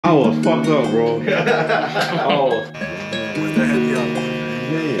I was fucked up, bro. Oh. What's the heavy up?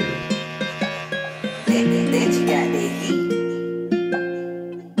 Yeah. That you got that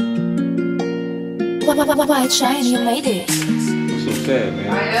heat. Why, Shane, you made it. It's so sad, man.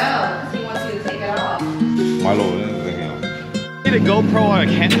 I know, he wants you to take it off. My lord, this is him. Need a GoPro on a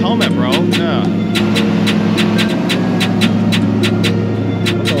helmet, bro. Yeah.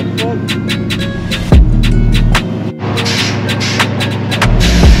 What the fuck?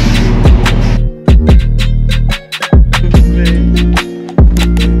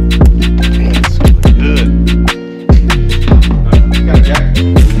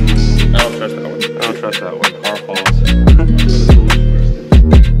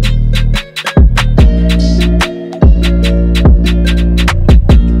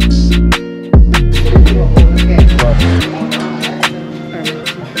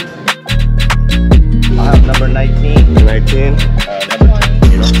 Number 19. 19.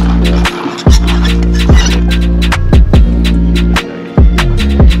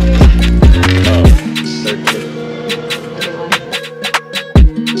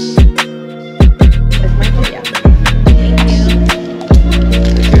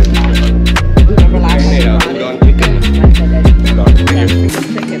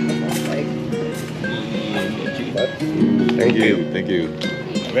 Thank you.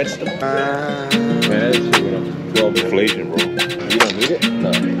 Vegetable. Man, that shit went up 12 inflation, bro. You don't need it?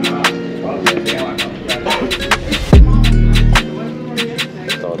 No.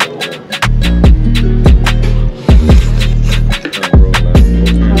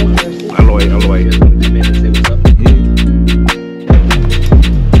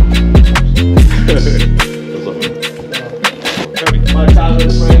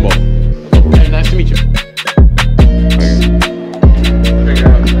 Hey, nice to meet you.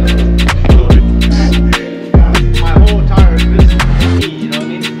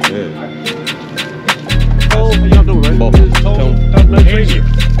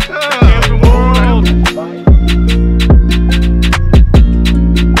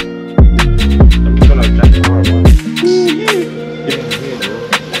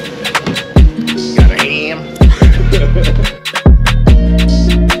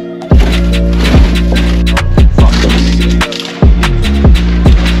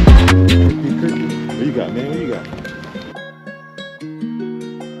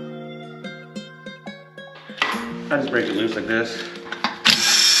 I just break it loose like this.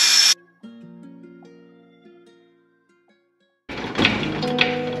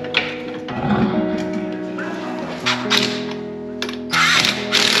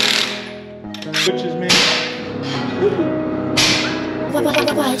 Switches, man.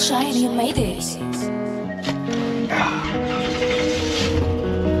 Why, Shane, you made it.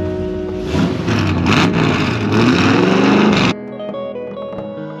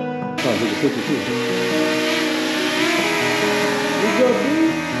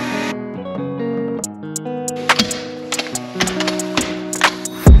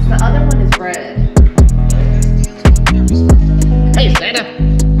 The other one is red. Hey, Santa.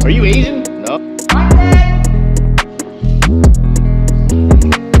 Are you Asian? No.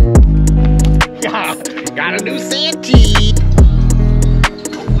 Got a new Santee.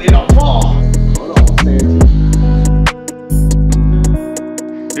 Hopefully it don't fall. Hold on, Santee.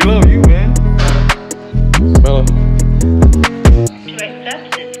 We love you, man. Bella. To accept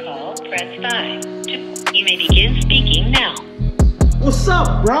this call, press 5. You may begin speaking now. What's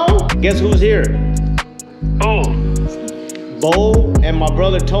up, bro? Guess who's here? Oh, Bo and my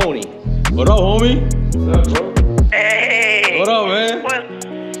brother Tony. What up, homie? What's up, bro? hey. What up, man? What?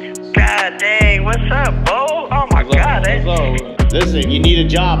 God dang, what's up, Bo? Oh my God. What's up? Listen, you need a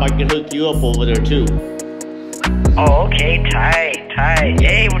job, I can hook you up over there too. Oh, okay, tight.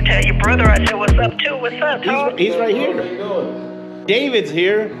 Hey, well, tell your brother I said what's up too. What's up, Tom? He's right here. How you doing? David's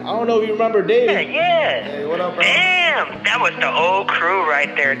here. I don't know if you remember David. Yeah. Hey, what up, bro? Damn, that was the old crew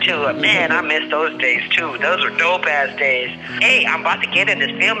right there too. Man, I miss those days too. Those were dope ass days. Hey, I'm about to get in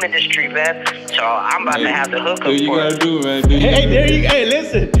this film industry, man. So I'm about to have the hookup Do you for gotta it. do, man. Hey, there you. Hey,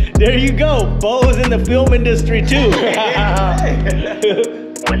 listen. There you go. Bo's in the film industry too.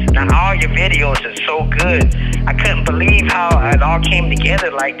 Now, all your videos are so good. I couldn't believe how it all came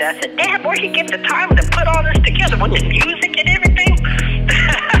together like that. I said, damn, where he get the time to put all this together with the music and everything?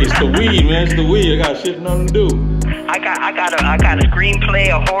 It's the weed, man. It's the weed. I got shit nothing to do. I got a screenplay,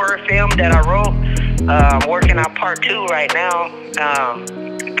 a horror film that I wrote. I'm working on part 2 right now.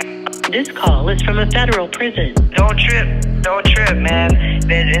 This call is from a federal prison. Don't trip, man.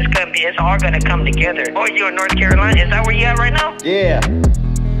 It's all gonna come together. Oh, you're in North Carolina? Is that where you at right now? Yeah.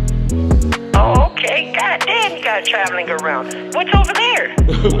 Oh, okay. God damn, you guys traveling around. What's over there?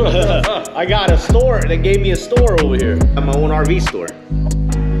 I got a store. They gave me a store over here. I have my own RV store.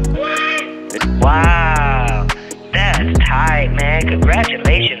 Wow. That's tight, man.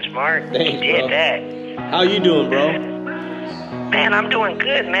 Congratulations, Mark. Thanks, you did bro. that. How you doing, bro? Man, I'm doing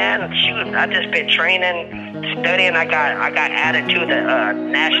good, man. Shoot, I just been training, studying. I got added to the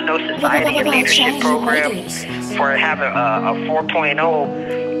National Society of Leadership program for having a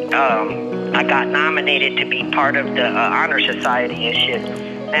 4.0. I got nominated to be part of the honor society and shit.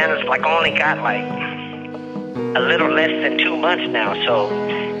 Man, it's like I only got like a little less than 2 months now, so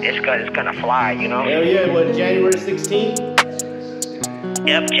it's gonna fly, you know. Hell yeah! What, January 16th?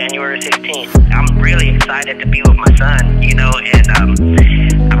 Yep, January 16th. I'm really excited to be with my son, you know, and I've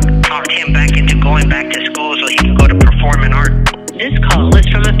talked him back into going back to school so he can go to performing art. This call is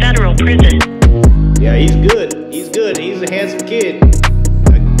from a federal prison. Yeah, he's good. He's good. He's a handsome kid.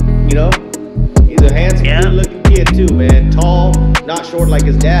 You know, he's a handsome, good-looking kid too, man. Tall, not short like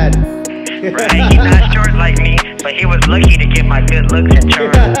his dad. Right, he's not short like me, but he was lucky to get my good looks in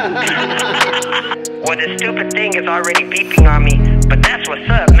turn. Well, the stupid thing is already beeping on me, but that's what's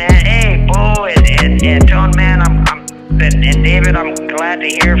up, man. Hey, Bo and Tone, man, and David, I'm glad to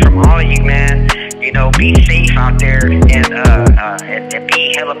hear from all of you, man. You know, be safe out there and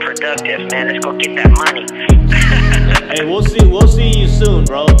be hella productive, man. Let's go get that money. Hey, we'll see you soon,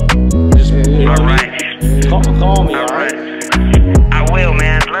 bro. Just, all right. Call me, all right? I will,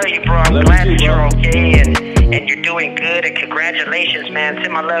 man. Love you, bro. I'm glad that you're okay and you're doing good. And congratulations, man.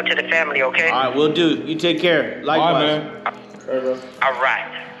 Send my love to the family, okay? All right, we'll do. You take care. Likewise. All right, man. All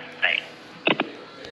right.